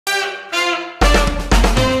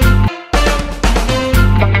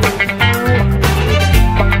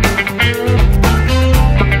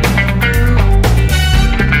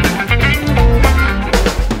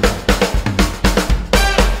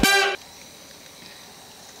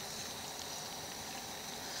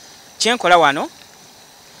kyenkola wano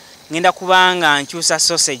ngenda kubanga nkyusa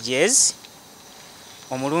sausages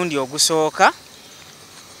omulundi ogusooka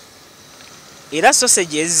era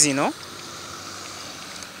sausages zino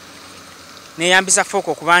neyambisa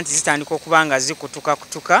fooko okuba nti zitandika okuba nga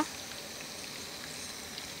zikutuka.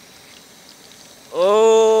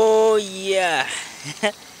 Oh yeah.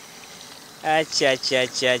 Acha.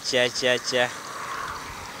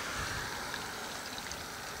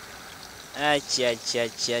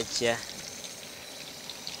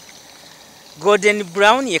 Golden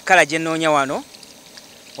brown ye kala gye nnoonya wano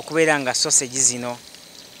okubeera nga sausage zino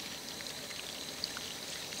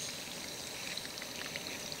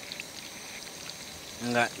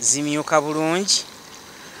nga zimyuka bulungi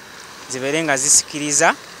zibeere nga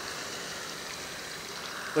zisikiriza.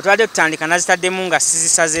 Bwe twadde tutandika nazitaddemu nga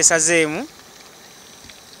sizisazeesazeemu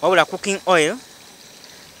wabula cooking oil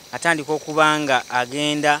atandika okuba nga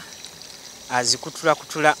agenda azikutula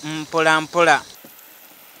mpola.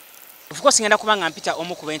 Of course ngenda kubanga mpita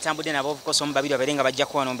omu kuba entambudde nabo, of course omu babiri babeere nga bajja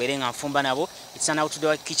kuwano mbeere nga nfumba nabo. It's an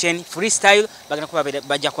outdoor kitchen freestyle, bagenda kuba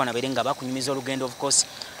bajja kuwano babeere nga bakunyumiza olugendo. Of course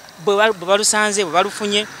bwe balusanze bwe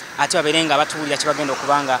balufunye ate babeere nga batuwulira kye bagenda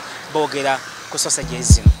okuba nga boogera ku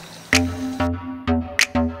sausages zino.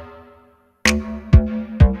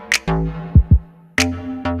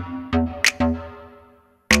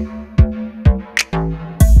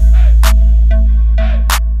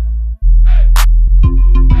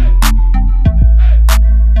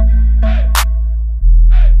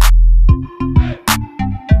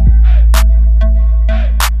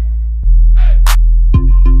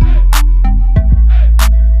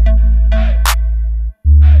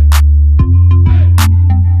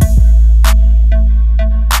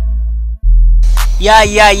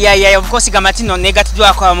 Yeah, of course gamatino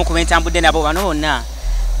negatidwako abamu ku bentambudde nabo bano bonna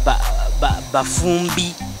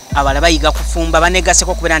bafumbi abala bayiga kufumba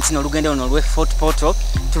banegaseko okubeera nti olugendo luno olwe Fort Portal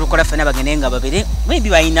tulukola ffena bagende nga babere maybe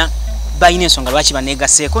bayina ensonga lwaki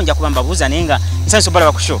banegaseko. Nja kuba mbabuuza naye nga nsanso bala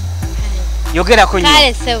bakusho yogerako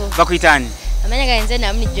nnyo bakuyitaani amanya ganze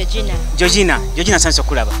namuni Georgina nsanso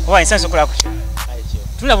kulaba owa nsanso kulaba kusho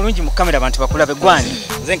tula bulungi mu kamera abantu bakulabe gwani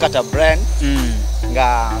nze nkata brand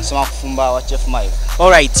nga nsoma kufumba wa chef Micheal.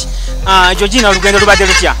 Alright. Georgina olugendo lubadde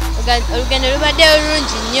lutya? Olugendo lubadde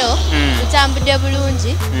bulungi nnyo, tutambudde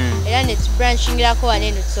bulungi era ne tubranchingira wano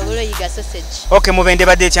eno tusobola oyiga sausage. Okay, mubende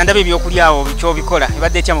badde etya ndabye ebyokulya awo kyobikola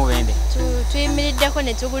ebadde etya mubende? Tuyimiriddeko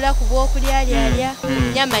ne tugula ku bwokulya lyalya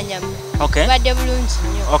nyama. Okay. Badde bulungi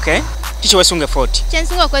nnyo. Okay. Kiki wesunga effort?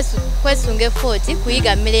 Kyensinga kwesunga effort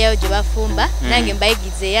kuyiga mmere yayo gye bafumba nange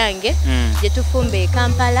mbayigize yange gye tufumba e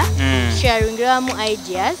Kampala sharingiramu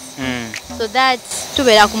ideas so that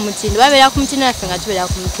tubeera ku mutindo babeera ku mutindo naffe nga tubeera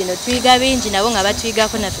ku mutindo tuyiga bingi nabo nga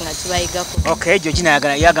batuyigako naffe nga tubayigako. Okay, Georgina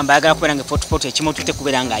yagamba ayagala kubeera nga effort ekimu tute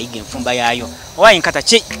kubeera nga ayiga enfumba yaayo. Owaye nkata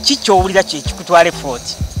kikyowulira kikutwala effort?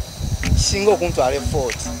 Singa okuntwala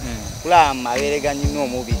effort kula amabere ga nyina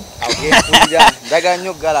omubi agekulira ndaga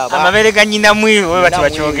nnyo galaba amabere ga nyina mwiru we bati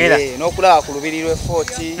bakyogera n'okulaba ku lubiri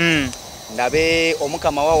lw'effort ndabe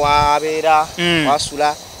omukama wa wabeera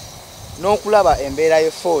wasula n'okulaba embeera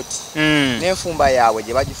y'effort n'enfumba yaabwe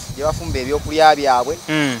gye bafumba ebyokulya byabwe.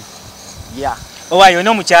 Owayo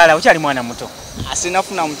n'omukyala ukyali mwana muto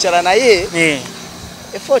asinafuna mukyala naye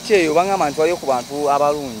effort eyo bangamba nti waliyo ku bantu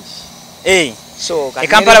abalungi so e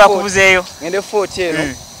Kampala bakubuzeeyo ngende effort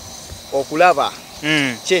eno okulaba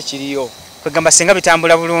kyekiriyo kwegamba singa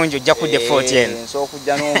bitambula bulungi ojja kudde effort eno so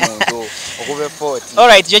okujja n'omuntu okuva effort.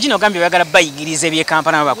 Alright, Georgina ogambye oyagala bayigiriza ebye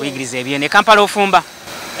Kampala nabo bakuyigiriza ebye ne Kampala ofumba?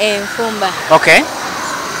 Nfumba. Okay.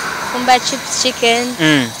 Fumba chips chicken.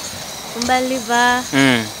 Fumba liver.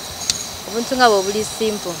 Obuntu nga buli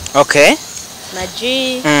simple. Okay.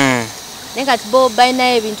 Magi. Nekati bo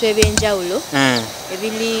bayina ebintu ebyenjawulo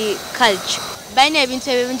ebili culture. Bayina ebintu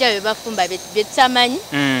ebyenjawulo bafumba betutamanyi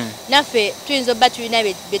naffe tuyinza obba tulina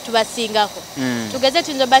betubasingako. Tugeze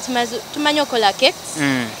tuyinza obba tumanyi okola cakes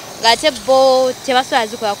ng'ate bo tebasobola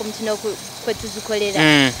zikola ku mutindo kwe tuzikolera.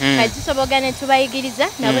 Kati tusobola ne tubayigiriza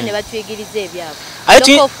nabo ne batuyigiriza ebyabwe.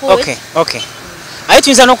 Okay. Aye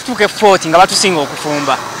tuyinza n'okutuuka effort nga batusinga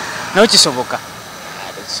okufumba nayo kisoboka?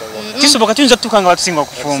 Kisoboka tuyinza okutuuka nga batusinga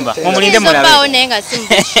okufumba mumulinde mulabe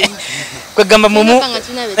kwegamba mumu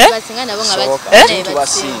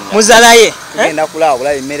muzalaye tugenda kulaba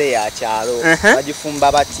bulaba emmere ya kyalo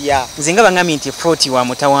bagifumba batya nze nga bangambye nti effort wa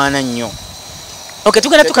mutawaana nnyo. Okay,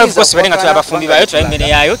 tugenda tukala course bale nga tulaba abafumbi bayo tulabe emmere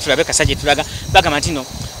yayo tulabe kasaje tulaga bagamba nti no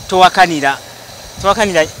towakanira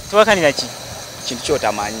ki kintu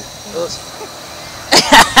kyotamanyi.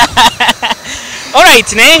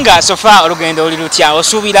 Alright, naye nga sofa olugendo oli lutya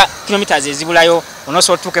osuubira kilometers ezibulayo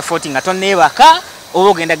onosobola otuuka effort nga tonneebaka oba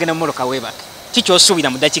ogenda genda mmotoka weebake kiki osuubira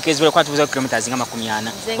mu ddakiika eziwera kwa tubuza kilometers nga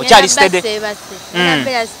 40 okyali steady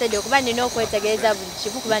nambera steady okuba nina okwetegereza buli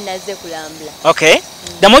kimu kuba nazze kulambula okay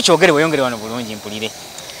ddamu okyogere weyongere wano bulungi mpulire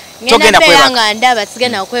togenda kwebaka nga ndaba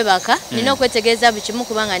sigenda okwebaka nina okwetegereza buli kimu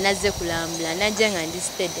kuba nga nazze kulambula najje nga ndi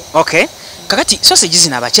steady okay kakati sausage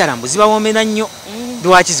zino abakyala mbu zibawoomera nnyo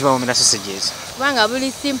lwaki zibawoomera sausage ezo kubanga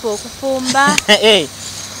buli simple okufumba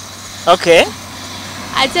okay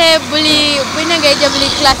ate buli engeri buli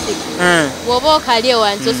classic bw'oba okalye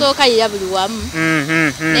wansi osooka lira buli wamu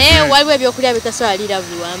naye waliwo ebyokulya bitasobola lira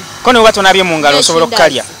buli wamu ko ne batonabye mu ngalo osobola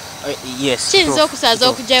okukalya yes kiyinza okusaza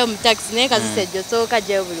okugyayo mu taxi naye kasasejja osooka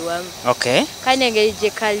gyayo buli wamu okay kale n'engeri gye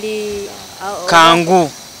kali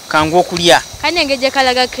kangu okulya kale n'engeri gye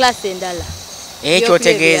kalaga class endala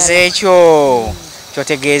kyotegeeza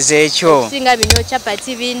ekyo singa bino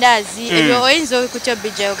chapati bindazi ebyo oyinza okukyo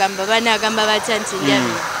bijjayo gamba banagamba batya nti ndya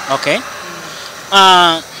bino okay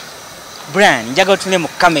Brian njaga otule mu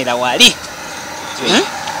kamera wali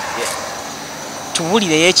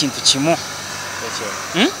tubulireyo ekintu kimu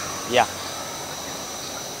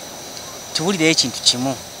tubulireyo ekintu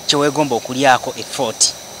kimu kyeweegomba okulyako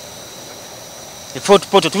effort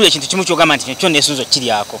poto tubulire ekintu kimu kyogamba nti kyo nesunzo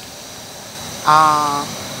kiryako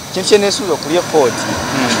kintu kye nesunza okulya effort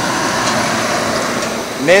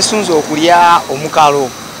nesunza okulya omukalo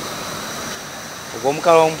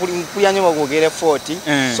ogw'omukalo mpulya nnyo bagwogera effort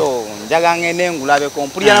so njaga ngende ngulabeko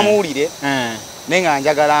mpulya namuwulire naye nga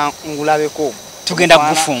njagala ngulabeko tugenda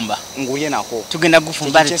kugufumba ngulye nako tugenda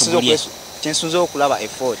kugufumba kyensunza okulaba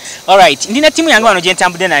effort alright ndina timu yange wano gye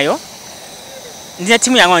ntambudde nayo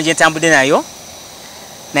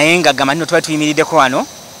naye nga gamba nno tuba tuyimiriddeko wano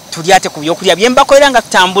tuli ate ku byokulya byembakolera nga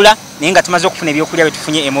tutambula naye nga tumaze okufuna ebyokulya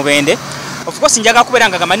byetufunye emubende of course njaga kubeera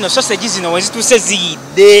nga gamba nno sausage zino wezituuse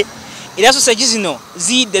ziyidde era sausage zino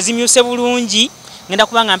ziyidde zimyuse bulungi ngenda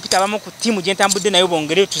kubanga mpita abamu ku tiimu gye ntambudde nayo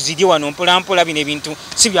bongere tuzirye wano mpolampola bino ebintu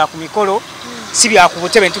si bya ku mikolo si bya ku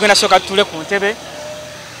butebe tugenda soka tutule ku ntebe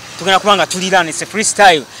tugenda kubanga tulira ne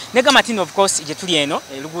freestyle nega matini of course gye tuli eno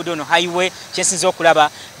luguudo no highway kyensinza okulaba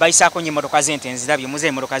bayisaako nnyo emmotoka zente nzirabye muze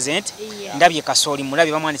emmotoka zente ndabye kasooli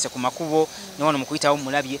mulabye bamwanise ku makubo ne wano mu kuyitawo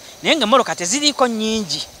mulabye naye nga emmotoka teziriiko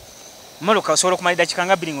nnyingi emmotoka osobola okumala eddakiika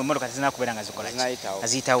nga 2 emmotoka tezina kubeera nga zikola ki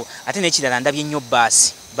aziyitawo ate n'ekirala ndabye nnyo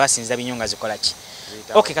baasi nzirabye nnyo nga zikola ki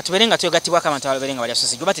okay katubeere nga twegattibwako abantu ababeere nga balya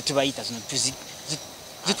sausage oba tetubayita zino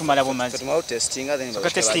zitumala bumazi testing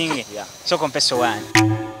so kompeso one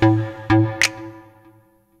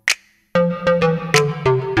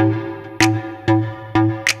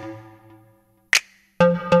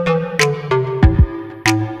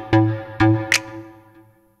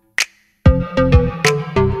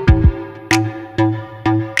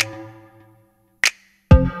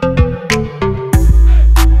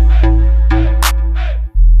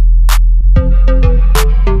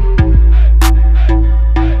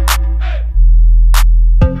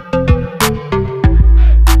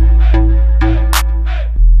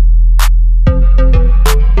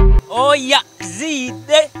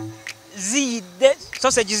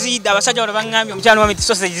sausage ziyidde abasajja bano bangambye omukyalo wamiti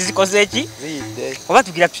sausage zikoze eki oba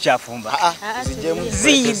tugira tukyafumba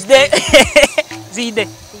ziyidde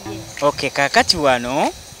okay kakati wano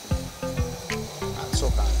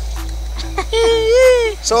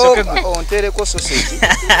ontereko sausage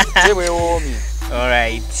tebwewoomi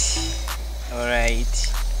alright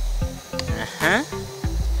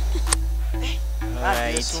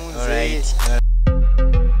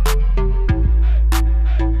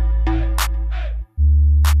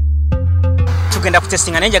tugenda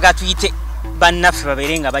kutestinga naye njagala tuyite bannaffe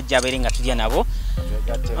babeere nga bajja abeere nga tulya nabo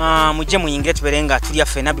mujje muyingire tubeere nga tulya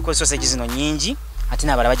ffena because sausage zino nyingi ate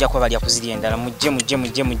n'abala bajja kuba balya kuzirya endala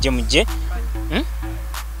mujje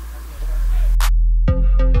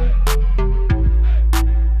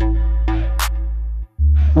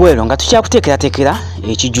wero nga tukyakuteekerateekera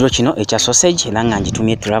ekijjulo kino ekya sausage era nga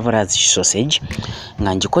ngitumye travelers sausage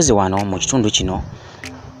nga ngikoze wano mu kitundu kino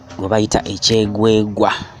gwe bayita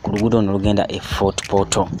ekyegwegwa ku luguudo ono lugenda e Fort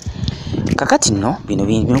Portal. Kakati nno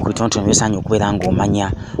bino ku bitonotono byesaanye okubeera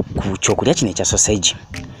ng'omanya ku kyokulya kino ekya sausage.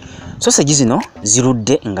 Sausage zino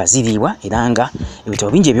zirudde nga ziriibwa era nga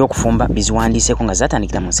ebitabo bingi ebyokufumba biziwandiiseeko nga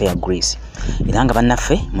zatandikira mu nsi ya Greece. Era nga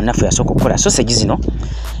munnaffe yasooka okukola sausage zino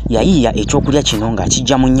yayiiya ekyokulya kino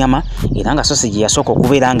ng'akijja mu nnyama era nga sausage yasooka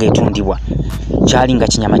okubeera nga etundibwa kyali nga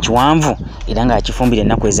kinyama kiwanvu era nga yakifumbira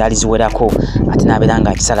ennaku ezaali ziwerako ate n'abeera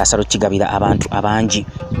nga akisalaasala okigabira abantu abangi.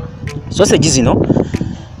 Sausage zino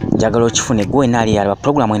njagala okifune gwe naali yalaba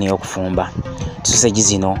pulogulaamu eno ey'okufumba. Sausage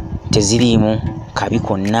zino teziriimu kabi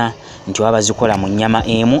konna nti waba zikola mu nnyama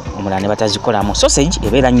emu omulala ne batazikolamu. Sausage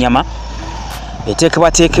ebeera nnyama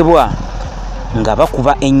eteekebwa nga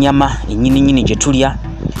bakuba ennyama ennyini gye tulya.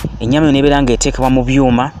 Ennyama eno nebeera nga eteekebwa mu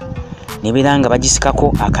byuma, nebeera nga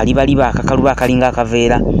bagisikako akalibaliba akakaluba akalinga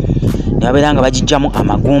akaveera, ne babeera nga bagijjamu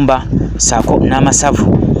amagumba saako n'amasavu.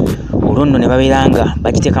 Olwo nno ne babeera nga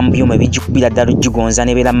bagiteeka mu byuma ebigikubira ddala ogigonza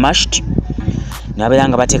nebeera mashed, ne babeera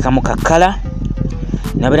nga bateekamu kakala,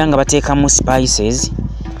 ne babeera nga bateekamu spices,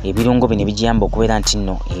 ebirungo bino ebigiyamba okubeera nti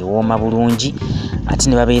nno ewooma bulungi, ate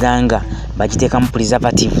ne babeera nga bagiteekamu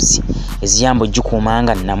preservatives eziyamba ogikuuma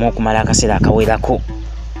nga nnamu okumala akaseera akawerako.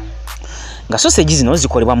 Nga sausage zino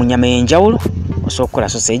zikolebwa mu nnyama ey'enjawulo. Osobola okukola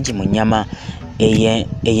sausage mu nnyama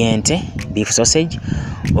ey'ente, beef sausage.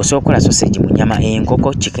 Osobola okukola sausage mu nnyama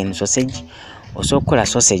ey'enkoko, chicken sausage. Osobola okukola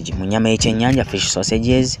sausage mu nnyama y'ekyennyanja, fish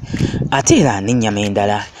sausages. Ate era n'ennyama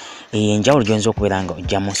endala ey'enjawulo gy'oyinza okubeera nga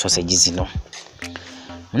ojjamu sausage zino.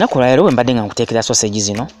 Munaku olwaleero bwe mbadde nga nkuteekera sausage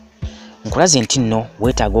zino, nkulaze nti nno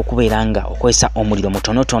weetaaga okubeera nga okozesa omuliro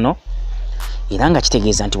mutonotono, era nga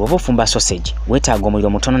kitegeeza nti bw'oba ofumba sausage weetaaga omuliro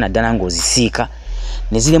mutono naddala ng'ozisiika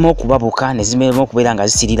ne zirema okubabuka, ne zirema okubeera nga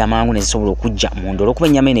zisirira mangu ne zisobola okujja munda, olw'okuba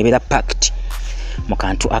ennyama eno ebeera packed mu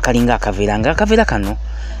kantu akalinga akaveera, nga akaveera kano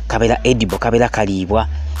kabeera edible, kabeera kaliibwa,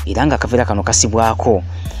 era nga akaveera kano kasibwako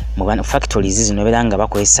mu factories zino beera nga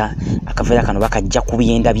bakozesa akaveera kano bakajja ku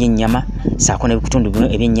byenda by'ennyama saako n'ebitundu bino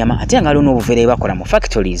eby'ennyama, ate nga waliwo n'obuveera bakola mu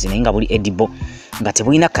factories naye nga buli edible, nga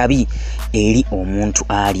tebulina kabi eri omuntu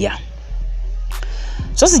alya.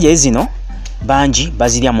 Sausage zino bangi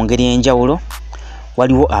bazirya mu ngeri y'enjawulo.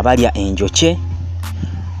 Waliwo abalya enjokye,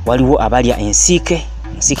 waliwo abalya ensiike.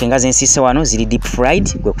 Ensiike nga zensiise wano ziri deep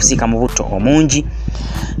fried, gwe kusiika mu butto omungi.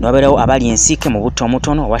 Nabeerawo abalya ensiike mu butto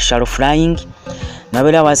omutono oba shallow frying.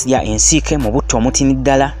 Nabeerawo bazirya ensiike mu butto omutini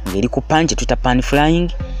ddala ng'eri ku pan kye tuyita pan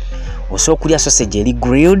frying. Osobola okulya sausage eri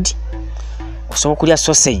grilled, osobola okulya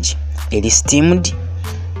sausage eri steamed,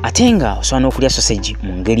 ate nga osobola n'okulya sausage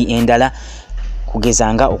mu ngeri endala,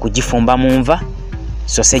 kugeza nga okugifumba mu nva,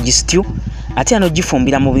 sausage stew, ate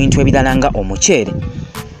n'ogifumbira mu bintu ebirala nga omuceere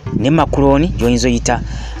ne macaroni gy'oyinza oyita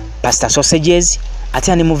pasta sausages,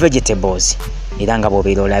 ate ne mu vegetables era nga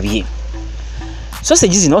bw'obeera olabye.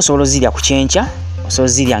 Sausage zino osobola ozirya ku kyenkya,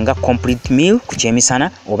 osobola ozirya nga complete meal ku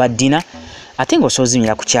kyemisana oba ddina, ate nga osobola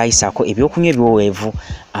ozinywera ku kyayi saako ebyokunywa ebiwoweevu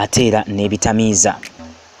ate era n'ebitamiiza.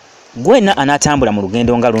 Gwena anaatambula mu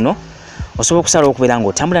lugendo nga luno osobola okusala okubeera nga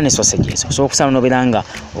otambula ne sausages. Osobola okusala n'obeera nga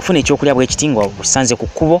ofuna ekyokulya bw'ekiti nga okisanze ku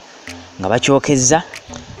kkubo nga bakyokezza,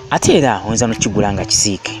 ate era oyinza n'okigula nga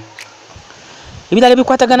kisiike. Ebirala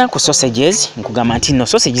ebikwatagana ku sausages nkugamba nti nno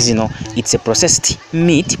sausage zino it's a processed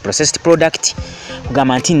meat, processed product.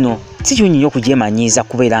 Kugamba nti nno si kirungi nnyo okugyemanyiiza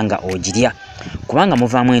kubeera nga ogirya, kubanga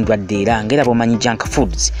muvaamu endwadde era ng'era bw'omanyi junk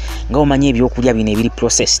foods, nga omanyi ebyokulya bino ebiri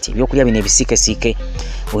processed, ebyokulya bino ebisiikesiike,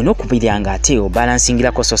 olina okubirya nga ate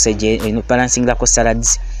obalansingirako sausage, obalansingirako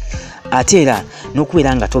salads, ate era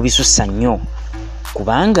n'okubeera nga tobisussa nnyo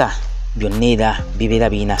kubanga byonna era bibeera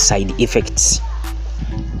birina side effects.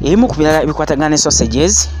 Ebimu ku birala ebikwatagana ne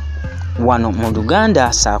sausages wano mu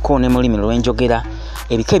Uganda saako ne mu lulimi lw'enjogera,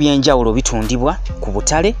 ebika eby'enjawulo bitundibwa ku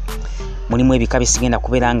butale. Mulimu ebika bisigenda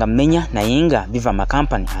kubeera nga mmenya naye nga biva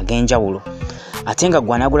makampani ag'enjawulo, ate nga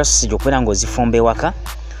gwe anaagula sausage okubeera ng'ozifumba ewaka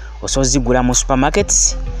osobola zigula mu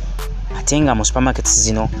supermarkets, ate nga mu supermarkets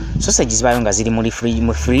zino sausage zibaayo nga ziri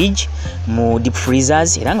mu fridge, mu deep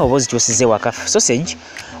freezers, era nga oba ozikyusiza ewaka sausage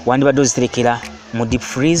wandibadde oziterekera mu deep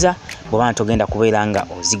freezer bw'oba togenda kubeera nga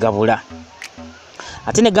ozigabula.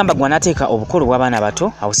 Ate ne gamba gwe anaateeka obukolo bw'abaana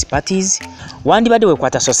bato, house parties, wandibadde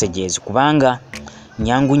weekwata sausages kubanga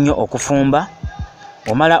nyangu nnyo okufumba,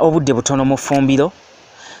 omala obudde butono mu ffumbiro,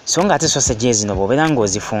 so nga ate sausages zino bw'obeera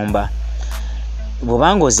ng'ozifumba,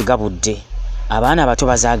 bw'oba ng'ozigabudde, abaana bato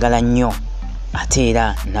bazaagala nnyo ate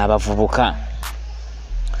era n'abavubuka.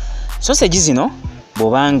 Sausage zino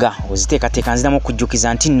bw'oba nga oziteekateeka nziramu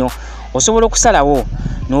okujjukiza nti nno osobola okusalawo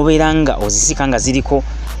n'obeera nga ozisika nga ziriko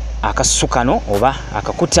akasusu kano oba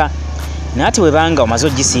akakuta, naate webanga omaze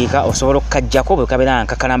ogisiika osobola okukajjako bwe kabeera nga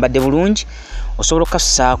kakalambadde bulungi, osobola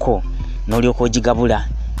okukasusaako n'olyoka ogigabula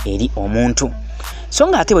eri omuntu. So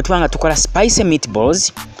nga ate bwe tuba nga tukola spicy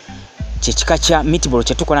meatballs, kyekika kya meatball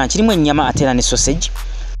kye tukola kirimu ennyama ate era ne sausage.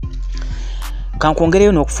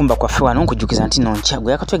 Kankwongereyo n'okufumba kwaffe wano nkujjukiza nti nno nkya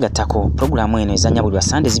gwe yakatwegattako puroguramu eno ezannya buli lwa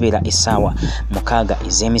Sande zibeera essaawa 6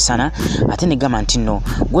 ez'emisana, ate ne gamba nti nno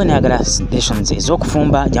gwe naayagala lessons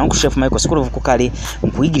ez'okufumba jangu ku Chef Micheal School of Kukale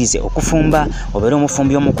nkuyigirize okufumba obeere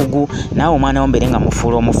omufumbi omukugu, naawe omwana wo mbeere nga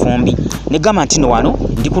mufuula omufumbi. Ne gamba nti nno wano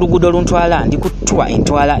ndi ku luguudo oluntwala, ndi ku Ttwa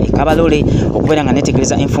Entwala e Kabalole okubeera nga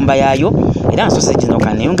neetegereza enfumba yaayo, era sausage zino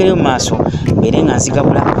kan neeyongereyo mu maaso mbeere nga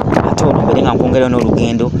nzigabula ate olwo mbere nga nkwongera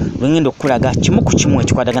n'olugendo lwengenda okulaga kimu ku kimu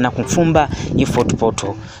ekikwatagana ku nfumba ye Fort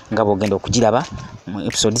Portal nga bw'ogenda okugiraba mu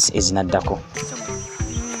episodes ezinaddako.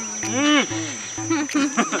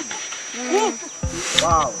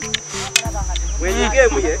 Wow. When you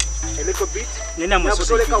gave me a little bit, Nina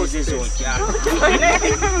musole kauzizo kya.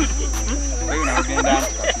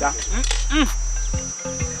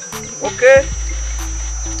 Okay.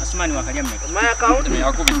 Asumani wakalya mmeka. My account me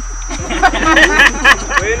akubi.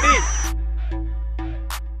 Wendy.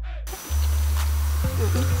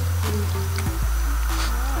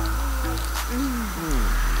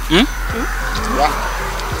 Yeah.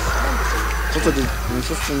 Toto di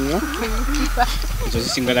nfufunyo. Izo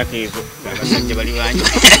singala kezo. Abasajja bali banyo.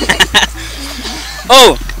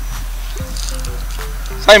 Oh.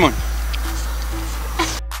 Simon.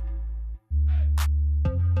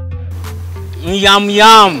 Yum.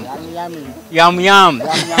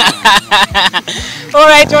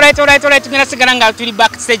 Alright. Tugenda sigala nga tuli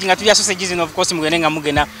backstage nga tulya sausage zino, of course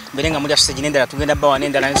mugenda mberenga mulya sausage nendala tugenda bawa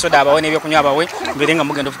nendala nsoda abawe nebyokunywa abawe mberenga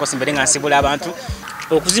mugenda, of course mberenga nsibula abantu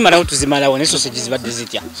okuzimalawo tuzimalawo ne sausage zibadde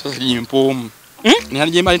zitya. Sausage empoomu. Ni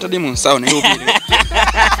hali jemba litadde mu nsawo naye obire.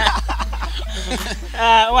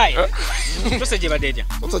 Why? Sausage badde etya?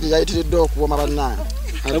 Sausage yayitiridde okuwoma bannange.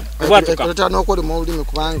 Kwata n'okoli mu olulimi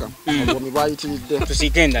kubanga obwomi bwayitiridde.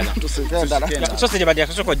 Tusiike endala. Sausage badde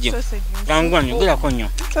akasoko jje. Kangwa nnyo gerako nnyo.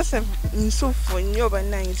 Sausage nsufu nnyo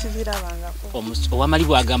bannange sizirabangako. Owamali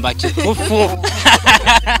bwagamba kifufu.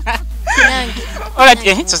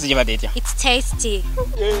 Alright, sausage badde etya? It's tasty.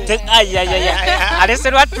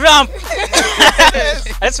 Aleserwa Trump.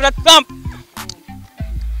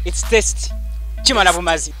 It's tasty. Chimala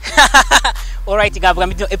bumazi. Alright, gavuga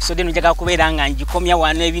mbito episode eno njaga kubeera nga njikomya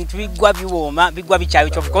wano ebintu bigwa biwoma, bigwa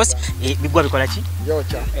bichayo, of course, bigwa bikola ki?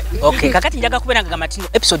 Yocha. Okay, kakati njaga kubeera nga gamatino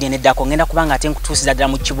episode ene ddako ngenda kubanga ate nkutuusiza ddala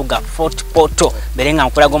mu kibuga Fort Portal. Berenga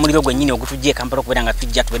nkulaga omuliro gwennyini ogutujje Kampala kubeera nga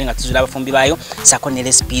tujja tuberenga tuzula abafumbi baayo, sako ne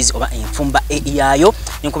recipes oba enfumba eyayo.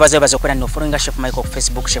 Ninkubaza bazo okubeera no following Chef Micheal ku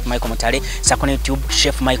Facebook, Chef Micheal Mutale, sako ne YouTube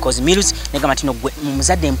Chef Micheal's Meals. Ne gamatino gwe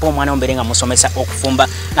muzadde mpo omwana omberenga musomesa okufumba.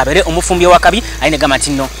 Abere omufumbi wakabi aline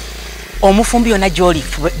gamatino omufumbi yonna gy'oli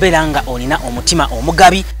beranga olina omutima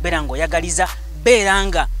omugabi, beranga oyagaliza,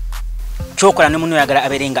 beranga kyokola ne munno oyagala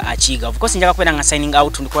aberenga akiiga. Of course njaga kubeera nga signing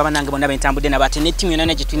out ndikuba banange bonna bentambudde nabate ne team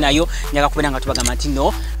yonna gye tulinayo, njaga kubeera nga tubagamba nti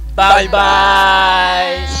no bye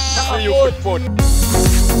bye. See you Fort Portal.